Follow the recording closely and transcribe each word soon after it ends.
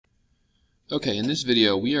Okay, in this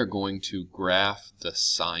video we are going to graph the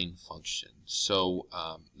sine function. So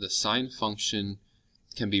the sine function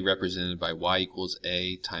can be represented by y equals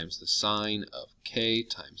a times the sine of k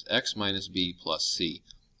times x minus b plus c.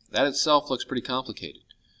 That itself looks pretty complicated.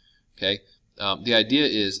 Okay, the idea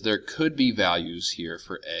is there could be values here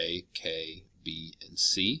for a, k, b, and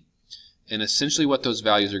c. And essentially what those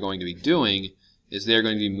values are going to be doing is they're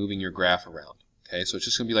going to be moving your graph around. Okay, so it's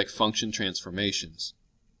just going to be like function transformations.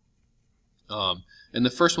 And the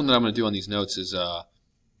first one that I'm going to do on these notes is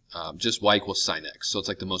just y equals sine x. So it's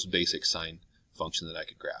like the most basic sine function that I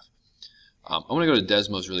could graph. I want to go to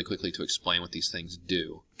Desmos really quickly to explain what these things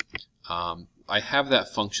do. I have that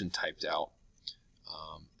function typed out,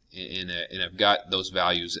 and I've got those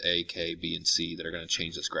values a, k, b, and c that are going to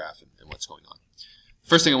change this graph and what's going on.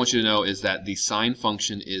 First thing I want you to know is that the sine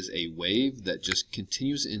function is a wave that just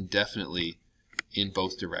continues indefinitely in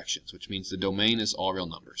both directions, which means the domain is all real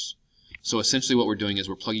numbers. So essentially what we're doing is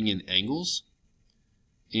we're plugging in angles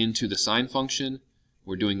into the sine function,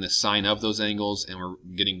 we're doing the sine of those angles, and we're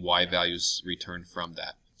getting y values returned from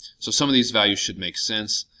that. So some of these values should make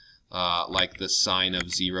sense, like the sine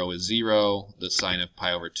of 0 is 0, the sine of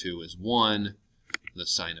pi over 2 is 1, the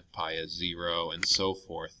sine of pi is 0, and so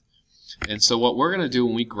forth. And so what we're going to do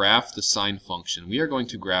when we graph the sine function, we are going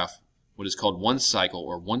to graph what is called one cycle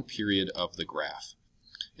or one period of the graph.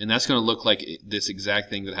 And that's going to look like this exact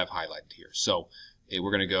thing that I have highlighted here. So we're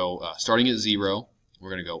going to go starting at 0, we're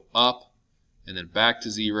going to go up, and then back to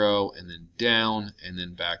 0, and then down, and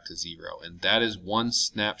then back to 0. And that is one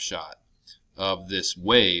snapshot of this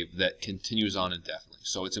wave that continues on indefinitely.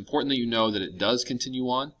 So it's important that you know that it does continue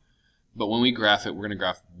on, but when we graph it, we're going to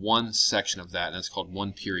graph one section of that, and that's called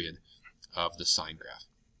one period of the sine graph.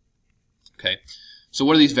 Okay, so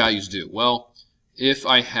what do these values do? Well, if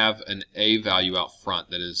I have an a value out front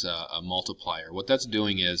that is a multiplier, what that's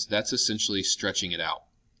doing is that's essentially stretching it out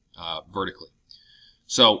vertically.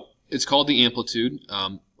 So it's called the amplitude.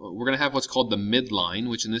 We're going to have what's called the midline,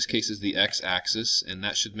 which in this case is the x-axis, and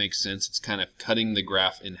that should make sense. It's kind of cutting the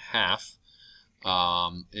graph in half.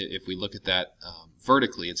 If we look at that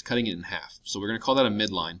vertically, it's cutting it in half. So we're going to call that a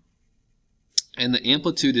midline. And the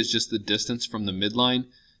amplitude is just the distance from the midline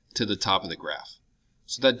to the top of the graph.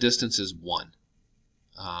 So that distance is 1.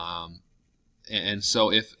 And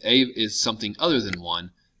so if a is something other than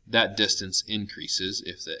 1, that distance increases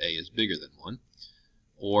if the a is bigger than 1.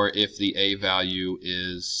 Or if the a value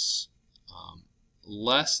is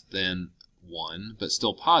less than 1 but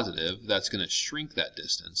still positive, that's going to shrink that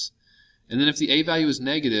distance. And then if the a value is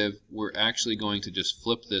negative, we're actually going to just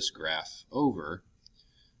flip this graph over.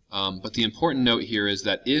 But the important note here is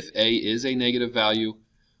that if a is a negative value,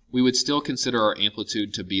 we would still consider our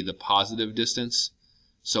amplitude to be the positive distance.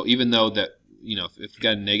 So even though that, if we've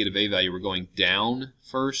got a negative a value, we're going down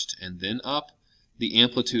first and then up, the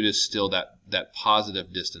amplitude is still that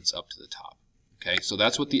positive distance up to the top. Okay, so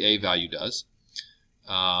that's what the a value does.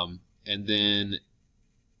 And then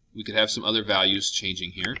we could have some other values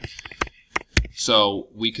changing here. So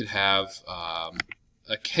we could have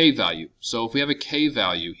a k value. So if we have a k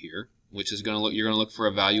value here, which is going to look, you're going to look for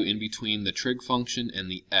a value in between the trig function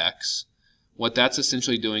and the x. What that's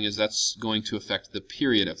essentially doing is that's going to affect the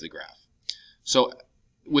period of the graph. So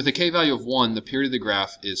with a k value of 1, the period of the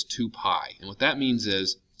graph is 2 pi. And what that means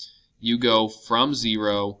is you go from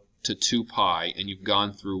 0 to 2 pi, and you've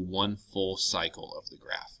gone through one full cycle of the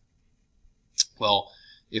graph. Well,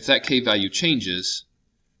 if that k value changes,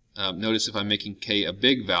 notice if I'm making k a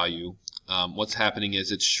big value, what's happening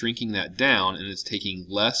is it's shrinking that down, and it's taking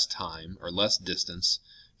less time or less distance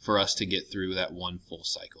for us to get through that one full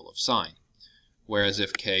cycle of sine. Whereas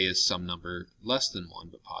if k is some number less than 1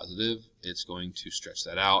 but positive, it's going to stretch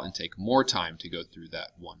that out and take more time to go through that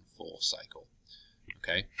one full cycle.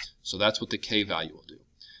 Okay, so that's what the k value will do.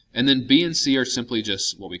 And then b and c are simply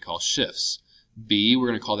just what we call shifts. B, we're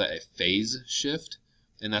going to call that a phase shift,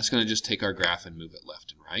 and that's going to just take our graph and move it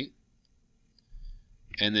left and right.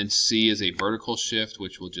 And then c is a vertical shift,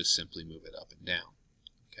 which will just simply move it up and down.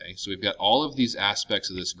 Okay, so we've got all of these aspects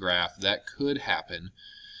of this graph that could happen.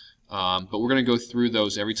 But we're going to go through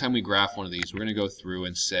those every time we graph one of these. We're going to go through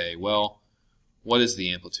and say, well, what is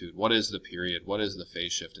the amplitude? What is the period? What is the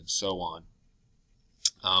phase shift? And so on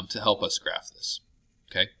to help us graph this.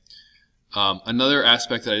 Okay. Another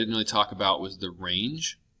aspect that I didn't really talk about was the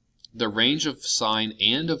range. The range of sine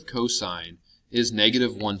and of cosine is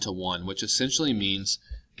 -1 to 1, which essentially means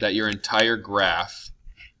that your entire graph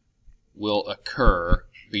will occur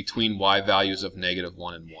between y values of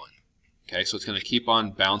 -1 and 1. Okay, so it's going to keep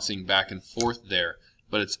on bouncing back and forth there,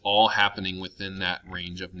 but it's all happening within that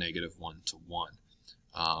range of -1 to 1.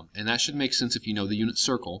 And that should make sense if you know the unit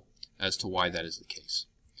circle, as to why that is the case.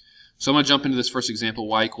 So I'm going to jump into this first example,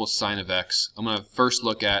 y equals sine of x. I'm going to first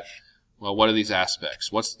look at, well, what are these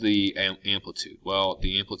aspects? What's the amplitude? Well,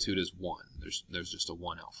 the amplitude is 1. There's just a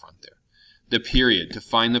 1 out front there. The period. To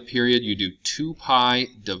find the period, you do 2 pi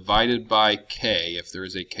divided by k if there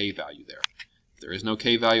is a k value there. If there is no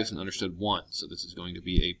k value, it's an understood 1. So this is going to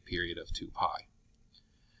be a period of 2 pi.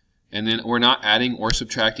 And then we're not adding or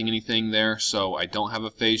subtracting anything there, so I don't have a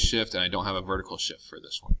phase shift and I don't have a vertical shift for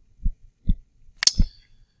this one.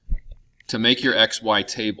 To make your xy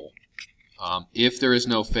table, if there is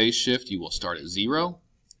no phase shift, you will start at 0,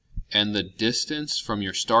 and the distance from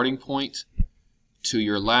your starting point to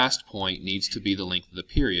your last point needs to be the length of the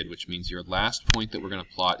period, which means your last point that we're going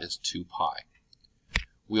to plot is 2 pi.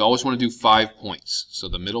 We always want to do 5 points, so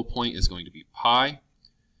the middle point is going to be pi,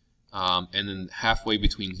 and then halfway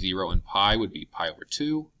between 0 and pi would be pi over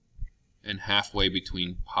 2, and halfway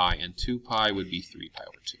between pi and 2 pi would be 3 pi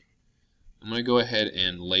over 2. I'm going to go ahead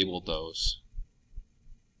and label those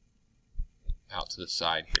out to the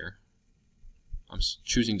side here. I'm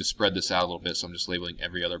choosing to spread this out a little bit, so I'm just labeling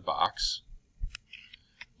every other box.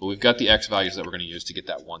 But we've got the x values that we're going to use to get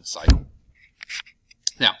that one cycle.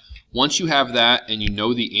 Now, once you have that and you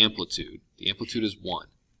know the amplitude is 1,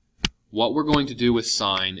 what we're going to do with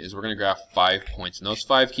sine is we're going to graph 5 points. And those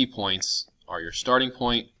 5 key points are your starting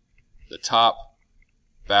point, the top,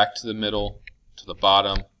 back to the middle, to the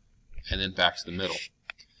bottom, and then back to the middle.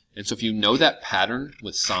 And so if you know that pattern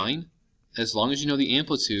with sine, as long as you know the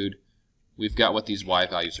amplitude, we've got what these y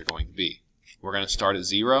values are going to be. We're going to start at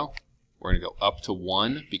 0. We're going to go up to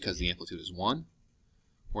 1 because the amplitude is 1.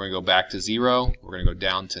 We're going to go back to 0. We're going to go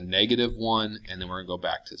down to -1, and then we're going to go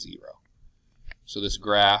back to 0. So this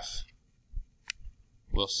graph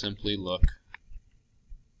will simply look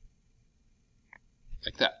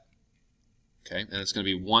like that. Okay, and it's going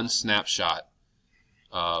to be one snapshot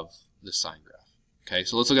of the sine graph. Okay,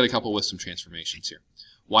 so let's look at a couple with some transformations here.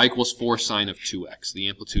 Y equals 4 sine of 2x. The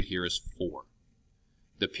amplitude here is 4.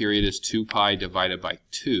 The period is 2 pi divided by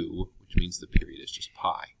 2, which means the period is just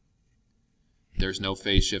pi. There's no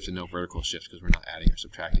phase shift and no vertical shift because we're not adding or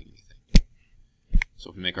subtracting anything.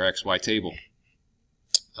 So if we make our xy table,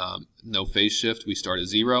 no phase shift, we start at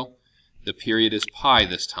 0. The period is pi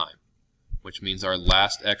this time, which means our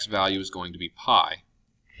last x value is going to be pi.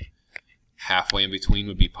 Halfway in between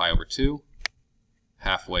would be pi over 2.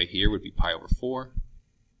 Halfway here would be pi over 4.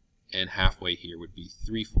 And halfway here would be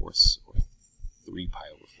 3/4 or 3 pi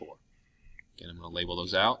over 4. Again, I'm going to label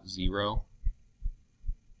those out. 0,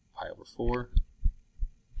 pi over 4,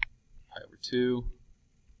 pi over 2,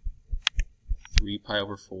 3 pi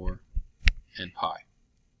over 4, and pi.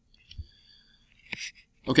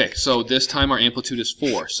 Okay, so this time our amplitude is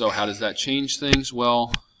 4. So how does that change things?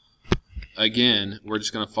 Well, again, we're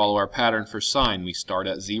just going to follow our pattern for sine. We start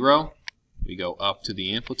at 0. We go up to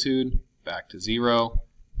the amplitude, back to 0,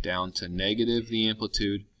 down to negative the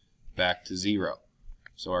amplitude, back to 0.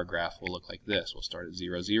 So our graph will look like this. We'll start at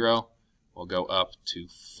 0, 0. We'll go up to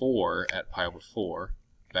 4 at pi over 4,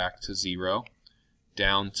 back to 0,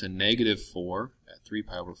 down to -4 at 3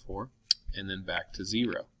 pi over 4, and then back to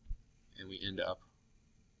 0. And we end up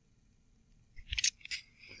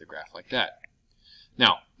with a graph like that.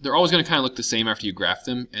 Now, they're always going to kind of look the same after you graph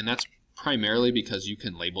them, and that's primarily because you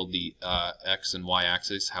can label the x and y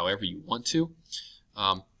axis however you want to.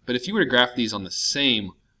 But if you were to graph these on the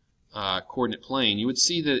same coordinate plane, you would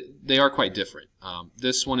see that they are quite different.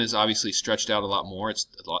 This one is obviously stretched out a lot more. It's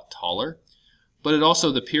a lot taller. But it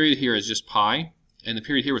also, the period here is just pi, and the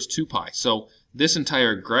period here was 2 pi. So this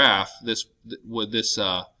entire graph, this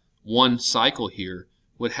one cycle here,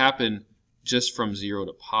 would happen just from 0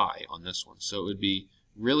 to pi on this one. So it would be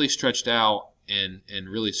really stretched out and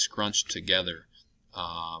really scrunched together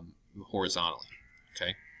horizontally.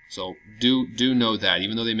 Okay, so do know that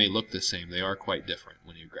even though they may look the same, they are quite different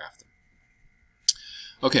when you graph them.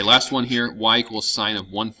 Okay, last one here. Y equals sine of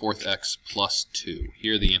 1/4 x plus 2.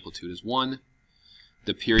 Here the amplitude is 1.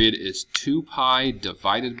 The period is 2 pi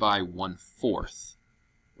divided by 1/4,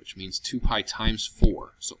 which means 2 pi times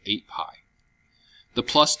 4, so 8 pi. The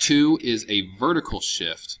plus 2 is a vertical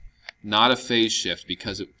shift, not a phase shift,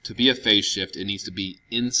 because to be a phase shift, it needs to be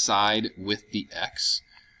inside with the x.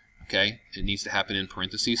 Okay, it needs to happen in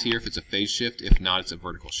parentheses here if it's a phase shift. If not, it's a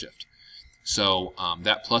vertical shift. So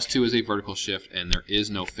that plus 2 is a vertical shift, and there is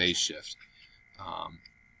no phase shift.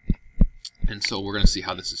 And so we're going to see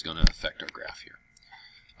how this is going to affect our graph here.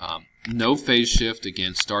 No phase shift,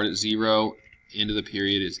 again, start at 0. End of the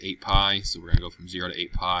period is 8 pi, so we're going to go from 0 to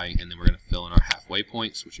 8 pi, and then we're going to fill in our halfway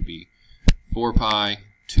points, which would be 4 pi,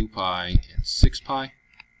 2 pi, and 6 pi.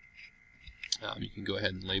 You can go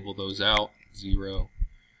ahead and label those out, 0,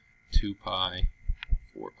 2 pi,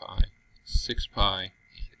 4 pi, 6 pi, and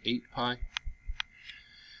 8 pi.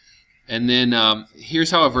 And then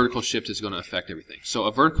here's how a vertical shift is going to affect everything. So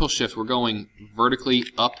a vertical shift, we're going vertically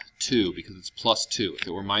up 2 because it's plus 2. If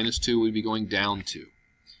it were minus 2, we'd be going down 2.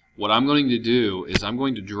 What I'm going to do is I'm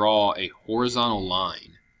going to draw a horizontal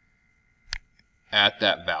line at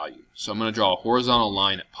that value. So I'm going to draw a horizontal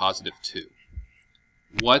line at positive 2.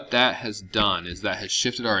 What that has done is that has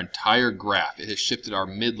shifted our entire graph. It has shifted our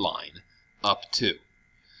midline up 2.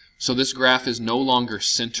 So this graph is no longer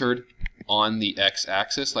centered on the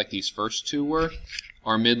x-axis like these first two were.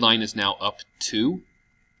 Our midline is now up 2.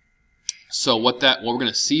 So what we're going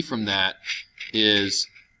to see from that is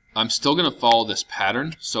I'm still going to follow this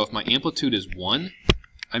pattern. So if my amplitude is 1,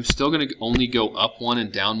 I'm still going to only go up 1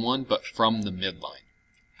 and down 1, but from the midline.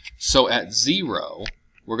 So at 0,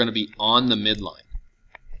 we're going to be on the midline.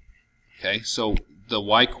 Okay, so the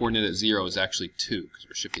y-coordinate at 0 is actually 2 because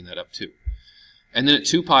we're shifting that up 2. And then at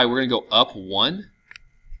 2 pi, we're going to go up 1,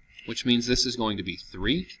 which means this is going to be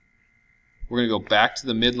 3. We're going to go back to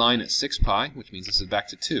the midline at 6 pi, which means this is back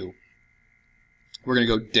to 2. We're going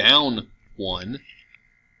to go down 1,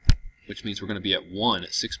 which means we're going to be at 1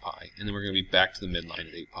 at 6 pi. And then we're going to be back to the midline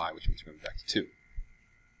at 8 pi, which means we're going to be back to 2.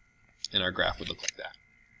 And our graph would look like that.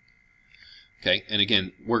 Okay, and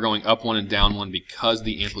again, we're going up 1 and down 1 because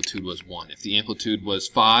the amplitude was 1. If the amplitude was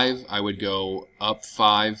 5, I would go up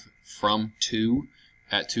 5 from 2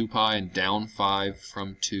 at 2 pi and down 5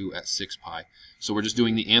 from 2 at 6 pi. So we're just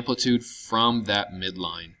doing the amplitude from that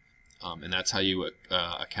midline, and that's how you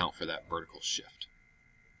account for that vertical shift.